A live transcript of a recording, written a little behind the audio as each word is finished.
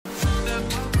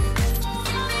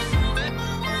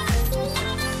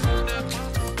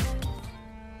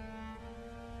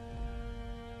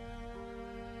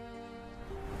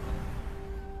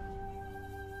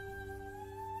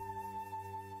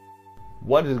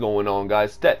What is going on,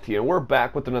 guys? Death here, and we're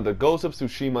back with another Ghost of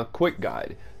Tsushima quick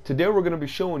guide. Today we're going to be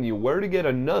showing you where to get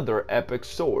another epic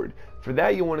sword. For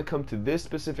that, you want to come to this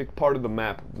specific part of the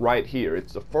map right here.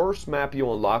 It's the first map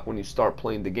you unlock when you start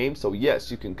playing the game, so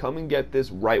yes, you can come and get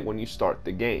this right when you start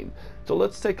the game. So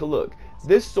let's take a look.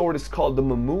 This sword is called the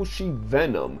Mamushi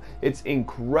Venom. It's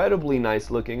incredibly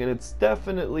nice looking, and it's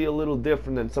definitely a little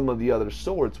different than some of the other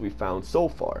swords we found so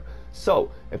far.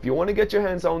 So, if you want to get your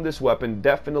hands on this weapon,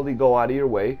 definitely go out of your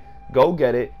way, go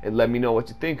get it, and let me know what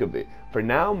you think of it. For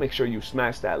now, make sure you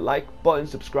smash that like button,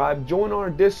 subscribe, join our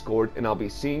Discord, and I'll be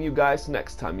seeing you guys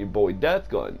next time. Your boy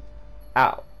Deathgun,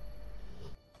 out.